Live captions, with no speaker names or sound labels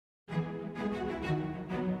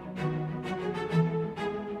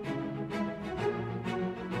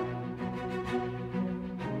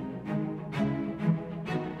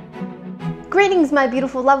Greetings my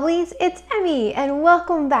beautiful lovelies, it's Emmy and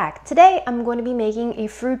welcome back. Today I'm going to be making a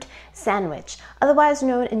fruit sandwich, otherwise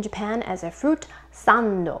known in Japan as a fruit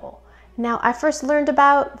sando. Now I first learned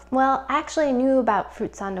about, well actually I knew about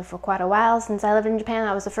fruit sando for quite a while. Since I lived in Japan,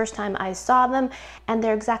 that was the first time I saw them, and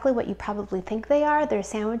they're exactly what you probably think they are. They're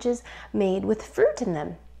sandwiches made with fruit in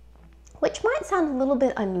them. Which might sound a little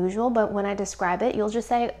bit unusual, but when I describe it, you'll just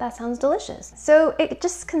say, that sounds delicious. So it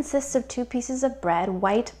just consists of two pieces of bread,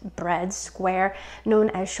 white bread, square,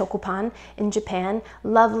 known as shokupan in Japan.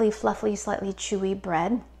 Lovely, fluffy, slightly chewy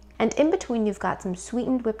bread. And in between, you've got some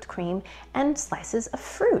sweetened whipped cream and slices of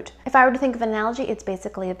fruit. If I were to think of an analogy, it's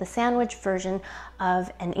basically the sandwich version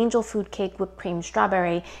of an angel food cake, whipped cream,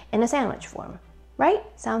 strawberry in a sandwich form, right?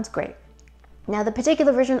 Sounds great. Now the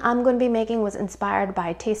particular version I'm going to be making was inspired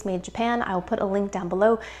by Tastemade Japan. I will put a link down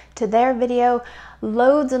below to their video.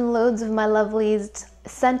 Loads and loads of my lovelies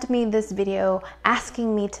sent me this video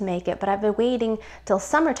asking me to make it, but I've been waiting till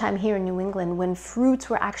summertime here in New England when fruits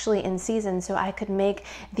were actually in season so I could make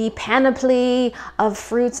the panoply of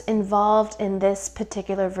fruits involved in this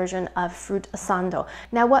particular version of fruit sando.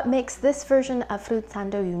 Now what makes this version of fruit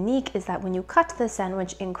sando unique is that when you cut the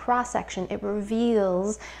sandwich in cross section, it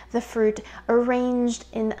reveals the fruit arranged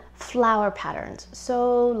in flower patterns.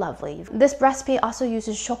 So lovely. This recipe also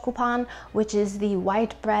uses shokupan, which is the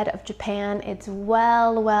white bread of Japan. It's well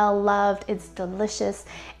loved, it's delicious.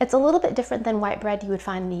 It's a little bit different than white bread you would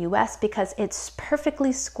find in the US because it's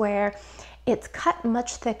perfectly square. It's cut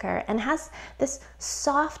much thicker and has this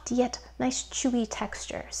soft yet nice chewy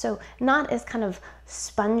texture. So not as kind of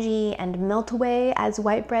spongy and melt away as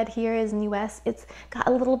white bread here is in the US. It's got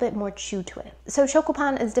a little bit more chew to it. So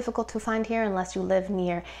shokupan is difficult to find here unless you live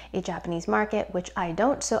near a Japanese market, which I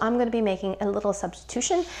don't. So I'm going to be making a little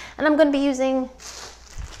substitution and I'm going to be using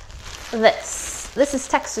this. This is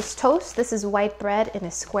Texas toast. This is white bread in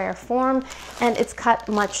a square form, and it's cut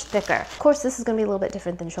much thicker. Of course, this is going to be a little bit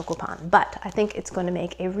different than shokupan, but I think it's going to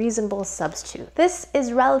make a reasonable substitute. This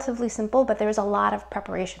is relatively simple, but there's a lot of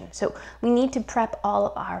preparation. So we need to prep all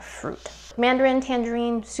of our fruit. Mandarin,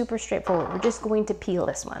 tangerine, super straightforward. We're just going to peel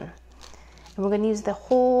this one. And we're going to use the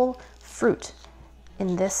whole fruit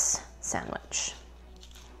in this sandwich.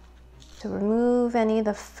 To remove any of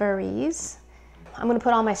the furries. I'm going to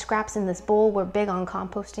put all my scraps in this bowl. We're big on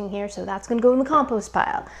composting here, so that's going to go in the compost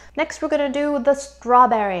pile. Next, we're going to do the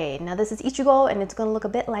strawberry. Now this is ichigo, and it's going to look a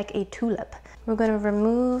bit like a tulip. We're going to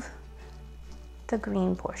remove the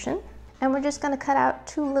green portion, and we're just going to cut out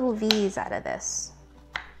two little V's out of this.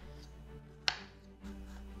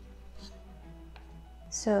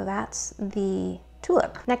 So that's the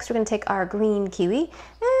tulip. Next, we're going to take our green kiwi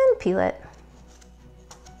and peel it.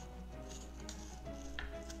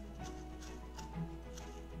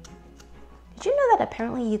 Did you know that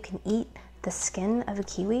apparently you can eat the skin of a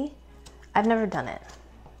kiwi? I've never done it.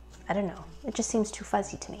 I don't know. It just seems too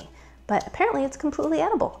fuzzy to me. But apparently it's completely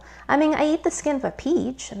edible. I mean, I eat the skin of a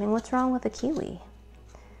peach. I mean, what's wrong with a kiwi?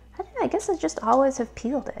 I don't know, I guess I just always have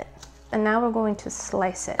peeled it. And now we're going to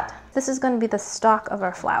slice it. This is going to be the stalk of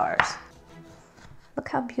our flowers. Look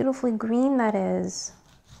how beautifully green that is.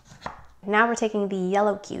 Now we're taking the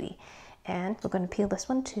yellow kiwi and we're going to peel this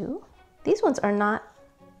one too. These ones are not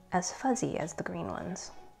as fuzzy as the green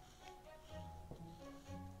ones.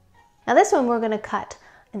 Now this one we're going to cut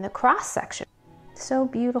in the cross section. So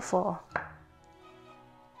beautiful.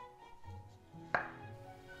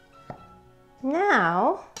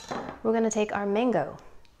 Now we're going to take our mango.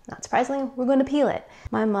 Not surprisingly, we're going to peel it.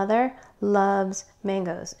 My mother loves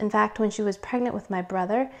mangoes. In fact, when she was pregnant with my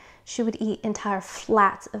brother, she would eat entire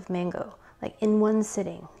flats of mango. Like in one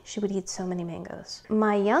sitting, she would eat so many mangoes.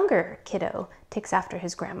 My younger kiddo takes after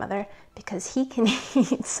his grandmother because he can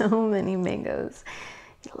eat so many mangoes.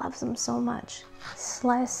 He loves them so much.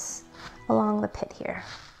 Slice along the pit here.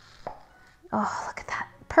 Oh, look at that.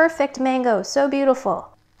 Perfect mango, so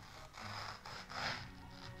beautiful.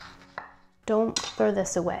 Don't throw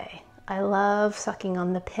this away. I love sucking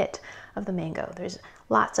on the pit of the mango. There's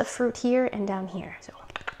lots of fruit here and down here.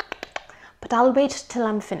 But I'll wait till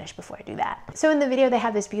I'm finished before I do that. So in the video, they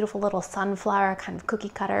have this beautiful little sunflower kind of cookie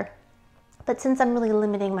cutter. But since I'm really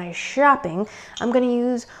limiting my shopping, I'm gonna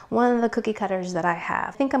use one of the cookie cutters that I have.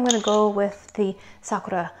 I think I'm gonna go with the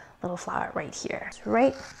sakura little flower right here. It's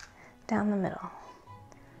right down the middle.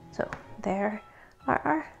 So there are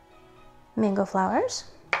our mango flowers.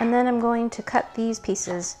 And then I'm going to cut these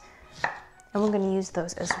pieces and we're gonna use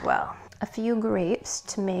those as well. A few grapes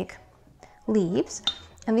to make leaves.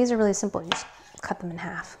 And these are really simple, you just cut them in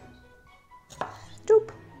half.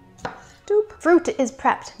 Doop, doop. Fruit is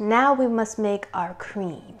prepped. Now we must make our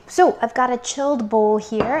cream. So I've got a chilled bowl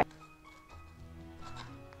here.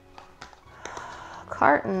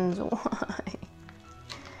 cartons. Why?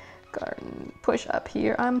 Carton. Push up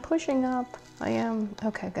here. I'm pushing up. I am.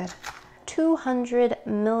 Okay, good. 200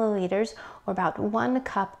 milliliters, or about 1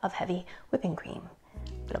 cup of heavy whipping cream.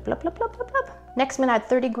 Blub, blub, blub, blub, blub, blub. Next, I'm gonna add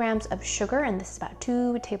 30 grams of sugar, and this is about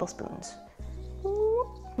 2 tablespoons.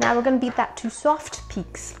 Now we're gonna beat that to soft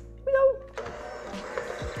peaks. Here we go.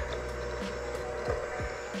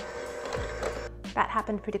 That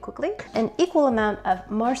happened pretty quickly. An equal amount of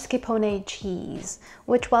mascarpone cheese,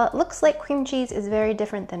 which, while it looks like cream cheese, is very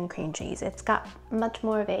different than cream cheese. It's got much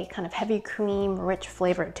more of a kind of heavy cream, rich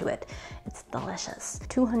flavor to it. It's delicious.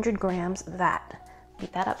 200 grams of that.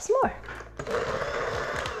 Beat that up some more.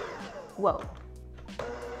 Whoa.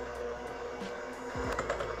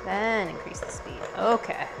 Then increase the speed.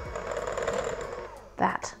 Okay.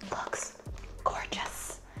 That looks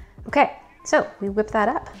gorgeous. Okay, so we whip that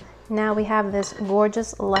up. Now we have this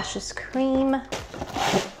gorgeous, luscious cream.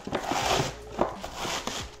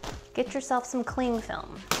 Get yourself some cling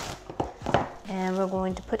film. And we're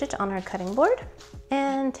going to put it on our cutting board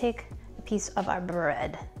and take a piece of our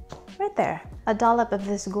bread. Right there. A dollop of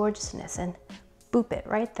this gorgeousness and boop it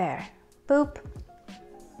right there. Boop.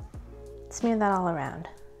 Smear that all around.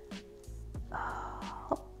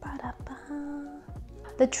 Oh, ba-da-ba.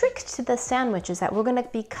 The trick to the sandwich is that we're gonna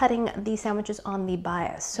be cutting these sandwiches on the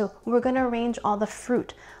bias. So we're gonna arrange all the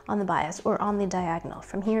fruit on the bias or on the diagonal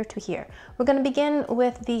from here to here. We're gonna begin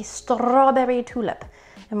with the strawberry tulip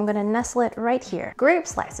and we're gonna nestle it right here. Grape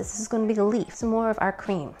slices, this is gonna be the leaf, some more of our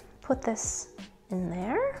cream. Put this in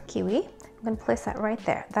there, kiwi. I'm gonna place that right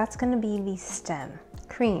there. That's gonna be the stem.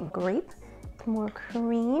 Cream, grape, more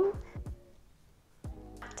cream.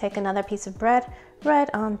 Take another piece of bread right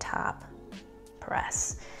on top.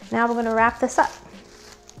 Press. Now we're gonna wrap this up.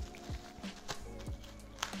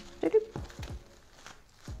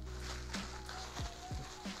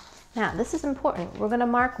 Now this is important. We're gonna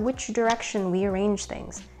mark which direction we arrange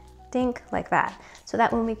things. Dink, like that. So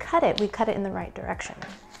that when we cut it in the right direction.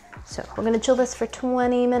 So we're gonna chill this for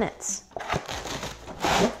 20 minutes.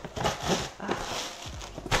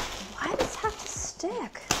 Why does this have to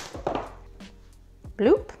stick?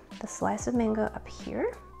 Bloop, the slice of mango up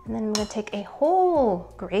here. And then I'm gonna take a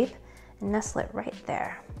whole grape and nestle it right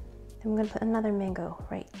there. Then we're gonna put another mango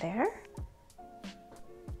right there.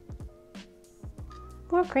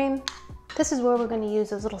 More cream. This is where we're gonna use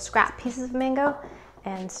those little scrap pieces of mango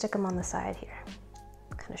and stick them on the side here.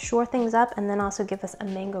 Kind of shore things up and then also give us a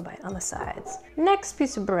mango bite on the sides. Next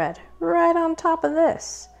piece of bread, right on top of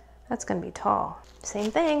this. That's gonna be tall. Same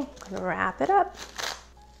thing, gonna wrap it up.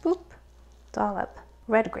 Boop, dollop.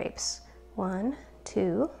 Red grapes. 1,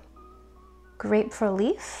 2, grape for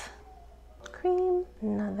leaf, cream,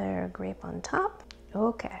 another grape on top.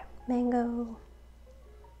 Okay, mango,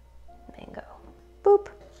 mango, boop,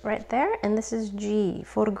 right there. And this is G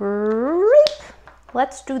for grape.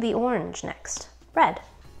 Let's do the orange next. Red.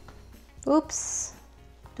 Oops,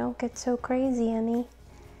 don't get so crazy, Emmy.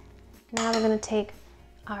 Now we're gonna take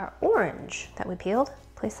our orange that we peeled,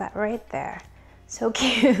 place that right there. So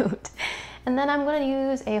cute. And then I'm gonna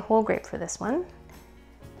use a whole grape for this one.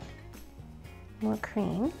 More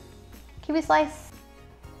cream. Kiwi slice.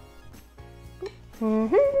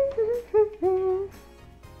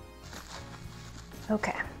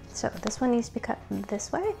 Okay, so this one needs to be cut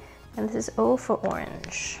this way, and this is O for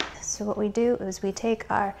orange. So what we do is we take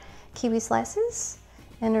our kiwi slices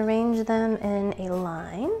and arrange them in a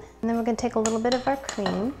line. And then we're gonna take a little bit of our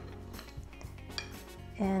cream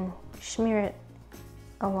and smear it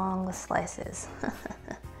along the slices.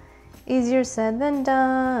 Easier said than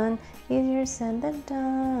done. Easier said than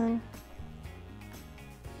done.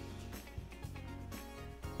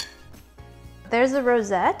 There's a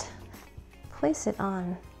rosette. Place it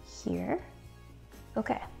on here.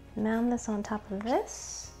 Okay, mound this on top of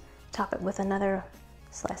this. Top it with another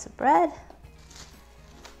slice of bread.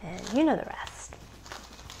 And you know the rest.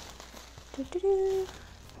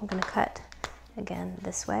 I'm gonna cut again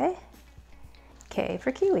this way. K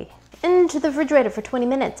for kiwi. Into the refrigerator for 20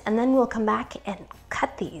 minutes, and then we'll come back and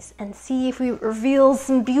cut these and see if we reveal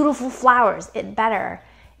some beautiful flowers. It better.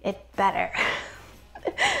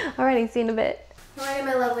 Alrighty, see you in a bit. Alrighty,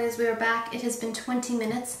 my lovelies, we are back. It has been 20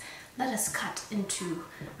 minutes. Let us cut into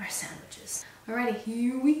our sandwiches. Alrighty,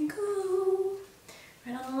 here we go.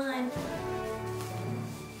 Right on the line.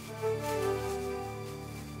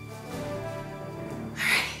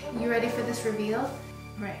 Alright, you ready for this reveal?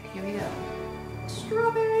 Alright, here we go.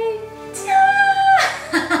 Strawberry.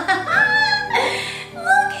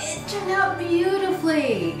 Look, it turned out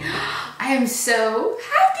beautifully. I am so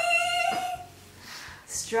happy.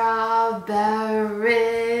 Strawberry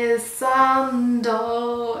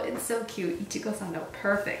SANDO. It's so cute. Ichigo sando,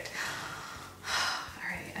 perfect.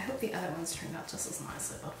 Alright, I hope the other ones turned out just as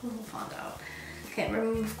nicely, but we'll find out. Okay,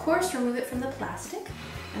 of course, remove it from the plastic.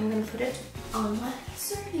 I'm gonna put it on my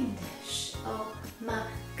serving dish. Oh my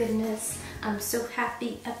goodness, I'm so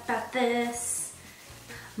happy about this.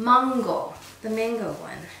 Mango, the mango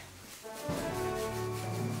one.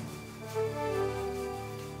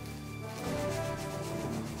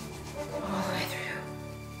 All the way through.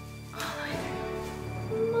 All the way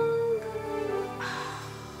through. Mango.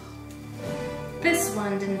 This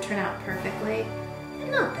one didn't turn out perfectly.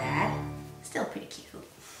 Not bad. Still pretty cute.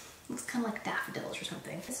 Looks kind of like daffodils or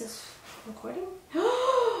something. This is recording?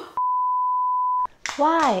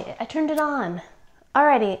 Why? I turned it on.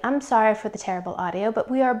 Alrighty, I'm sorry for the terrible audio, but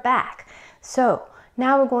we are back. So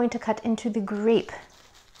now we're going to cut into the grape.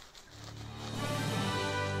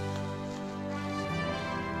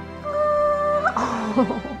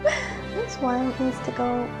 Oh, this one needs to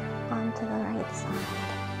go onto the right side.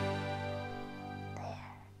 There.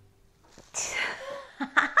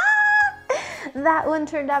 That one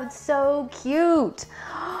turned out so cute.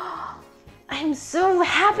 I'm so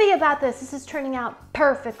happy about this. This is turning out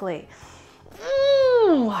perfectly.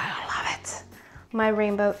 I love it. My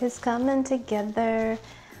rainbow is coming together.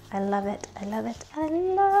 I love it, I love it, I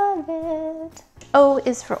love it. O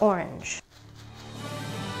is for orange.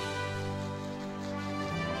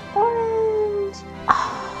 Orange.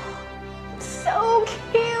 Oh, so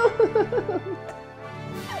cute.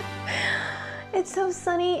 It's so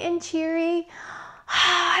sunny and cheery.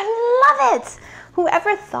 I love it.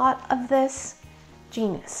 Whoever thought of this,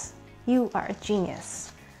 genius. You are a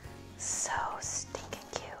genius. So stinking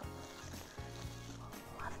cute.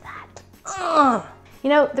 Love that. Ugh. You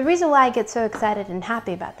know, the reason why I get so excited and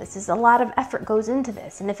happy about this is a lot of effort goes into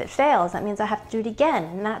this. And if it fails, that means I have to do it again.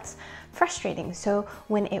 And that's frustrating. So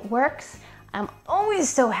when it works, I'm always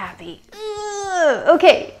so happy. Ugh.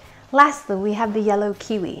 Okay, lastly, we have the yellow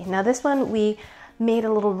kiwi. Now this one, we made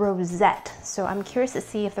a little rosette. So I'm curious to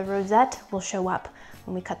see if the rosette will show up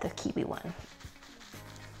when we cut the kiwi one.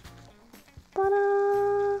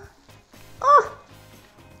 Ta-da! Oh,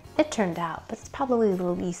 it turned out, but it's probably the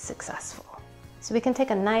least successful. So we can take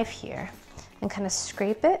a knife here and kind of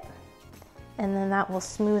scrape it, and then that will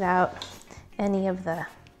smooth out any of the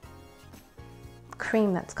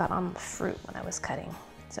cream that's got on the fruit when I was cutting.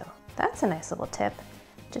 So that's a nice little tip.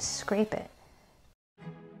 Just scrape it.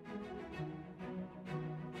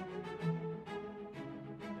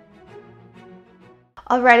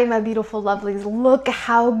 Alrighty, my beautiful lovelies, look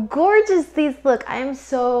how gorgeous these look. I am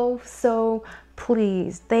so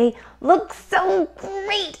pleased. They look so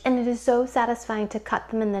great, and it is so satisfying to cut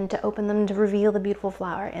them and then to open them to reveal the beautiful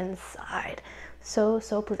flower inside. So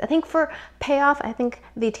pleased. I think for payoff, I think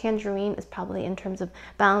the tangerine is probably, in terms of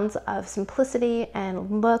bounds of simplicity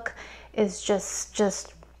and look, is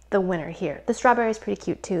just the winner here. The strawberry is pretty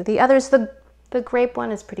cute too. The others, the grape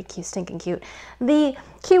one is pretty cute, stinking cute. The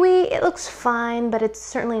kiwi, it looks fine, but it's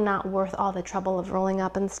certainly not worth all the trouble of rolling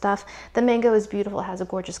up and stuff. The mango is beautiful, has a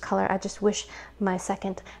gorgeous color. I just wish my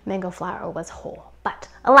second mango flower was whole. But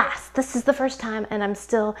alas, this is the first time and I'm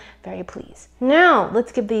still very pleased. Now,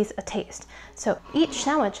 let's give these a taste. So each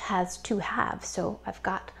sandwich has 2 halves, so I've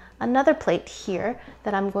got another plate here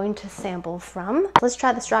that I'm going to sample from. Let's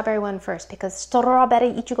try the strawberry one first because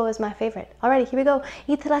strawberry ichigo is my favorite. Alrighty, here we go.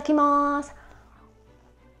 Itadakimasu.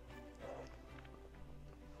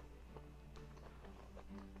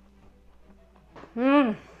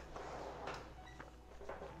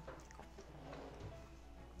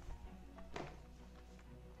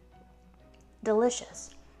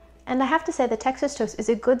 Delicious. And I have to say the Texas toast is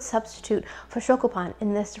a good substitute for shokupan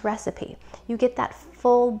in this recipe. You get that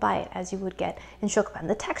full bite as you would get in shokupan.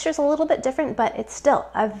 The texture is a little bit different, but it's still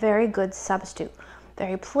a very good substitute.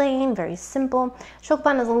 Very plain, very simple.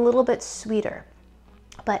 Shokupan is a little bit sweeter,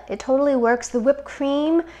 but it totally works. The whipped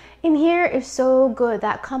cream in here is so good.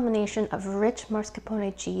 That combination of rich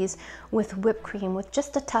mascarpone cheese with whipped cream with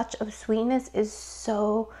just a touch of sweetness is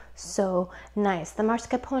so nice. The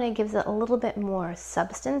mascarpone gives it a little bit more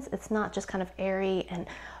substance. It's not just kind of airy and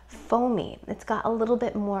foamy. It's got a little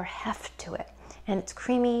bit more heft to it. And it's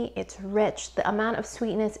creamy, it's rich. The amount of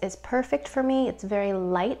sweetness is perfect for me. It's very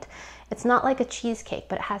light. It's not like a cheesecake,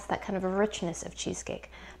 but it has that kind of richness of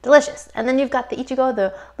cheesecake. Delicious. And then you've got the ichigo,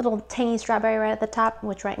 the little tangy strawberry right at the top,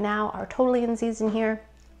 which right now are totally in season here.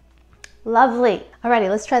 Lovely. Alrighty,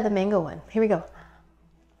 let's try the mango one. Here we go.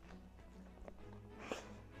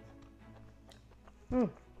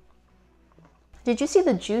 Did you see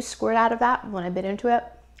the juice squirt out of that when I bit into it?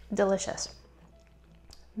 Delicious.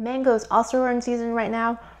 Mangoes also are in season right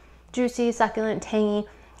now. Juicy, succulent, tangy,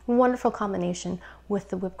 wonderful combination with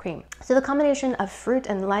the whipped cream. So the combination of fruit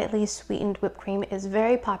and lightly sweetened whipped cream is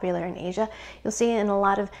very popular in Asia. You'll see in a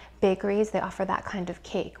lot of bakeries they offer that kind of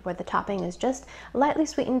cake where the topping is just lightly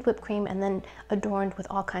sweetened whipped cream and then adorned with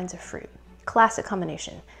all kinds of fruit. Classic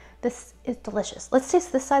combination. This is delicious. Let's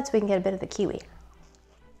taste this side so we can get a bit of the kiwi.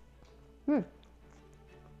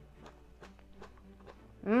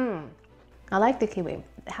 I like the kiwi.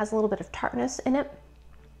 It has a little bit of tartness in it.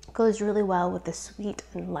 Goes really well with the sweet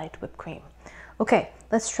and light whipped cream. Okay,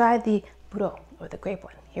 let's try the buro, or the grape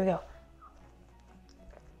one. Here we go.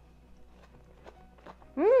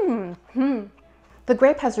 The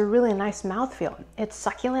grape has a really nice mouthfeel. It's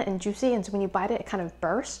succulent and juicy, and so when you bite it, it kind of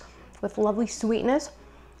bursts with lovely sweetness.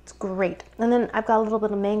 It's great. And then I've got a little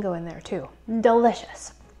bit of mango in there too.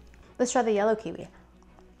 Delicious. Let's try the yellow kiwi.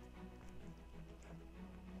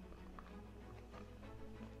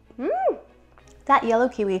 That yellow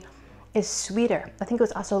kiwi is sweeter. I think it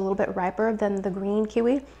was also a little bit riper than the green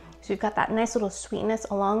kiwi. So you've got that nice little sweetness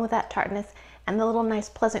along with that tartness and the little nice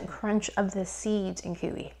pleasant crunch of the seeds in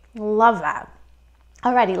kiwi. Love that.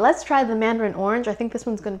 Alrighty, let's try the mandarin orange. I think this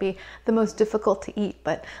one's going to be the most difficult to eat,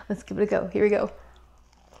 but let's give it a go. Here we go.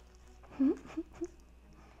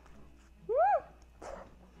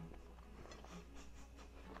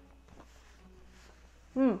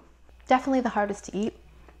 Definitely the hardest to eat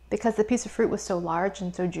because the piece of fruit was so large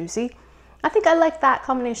and so juicy. I think I like that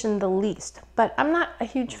combination the least, but I'm not a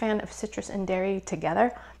huge fan of citrus and dairy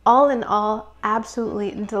together. All in all,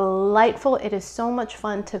 absolutely delightful. It is so much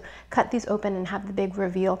fun to cut these open and have the big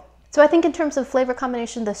reveal. So I think in terms of flavor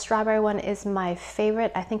combination, the strawberry one is my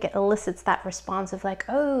favorite. I think it elicits that response of like,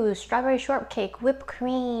 oh, strawberry shortcake, whipped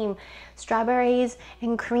cream, strawberries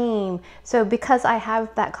and cream. So because I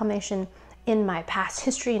have that combination in my past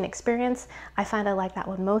history and experience, I find I like that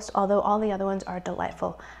one most, although all the other ones are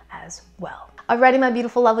delightful as well. Alrighty, my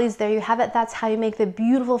beautiful lovelies, there you have it. That's how you make the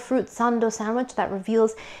beautiful fruit sando sandwich that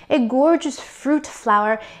reveals a gorgeous fruit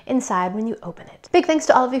flower inside when you open it. Big thanks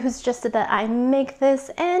to all of you who suggested that I make this,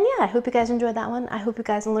 and yeah, I hope you guys enjoyed that one. I hope you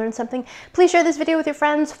guys learned something. Please share this video with your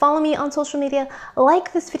friends, follow me on social media,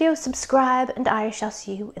 like this video, subscribe, and I shall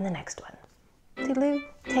see you in the next one. Toodaloo,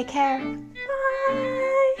 take care, bye!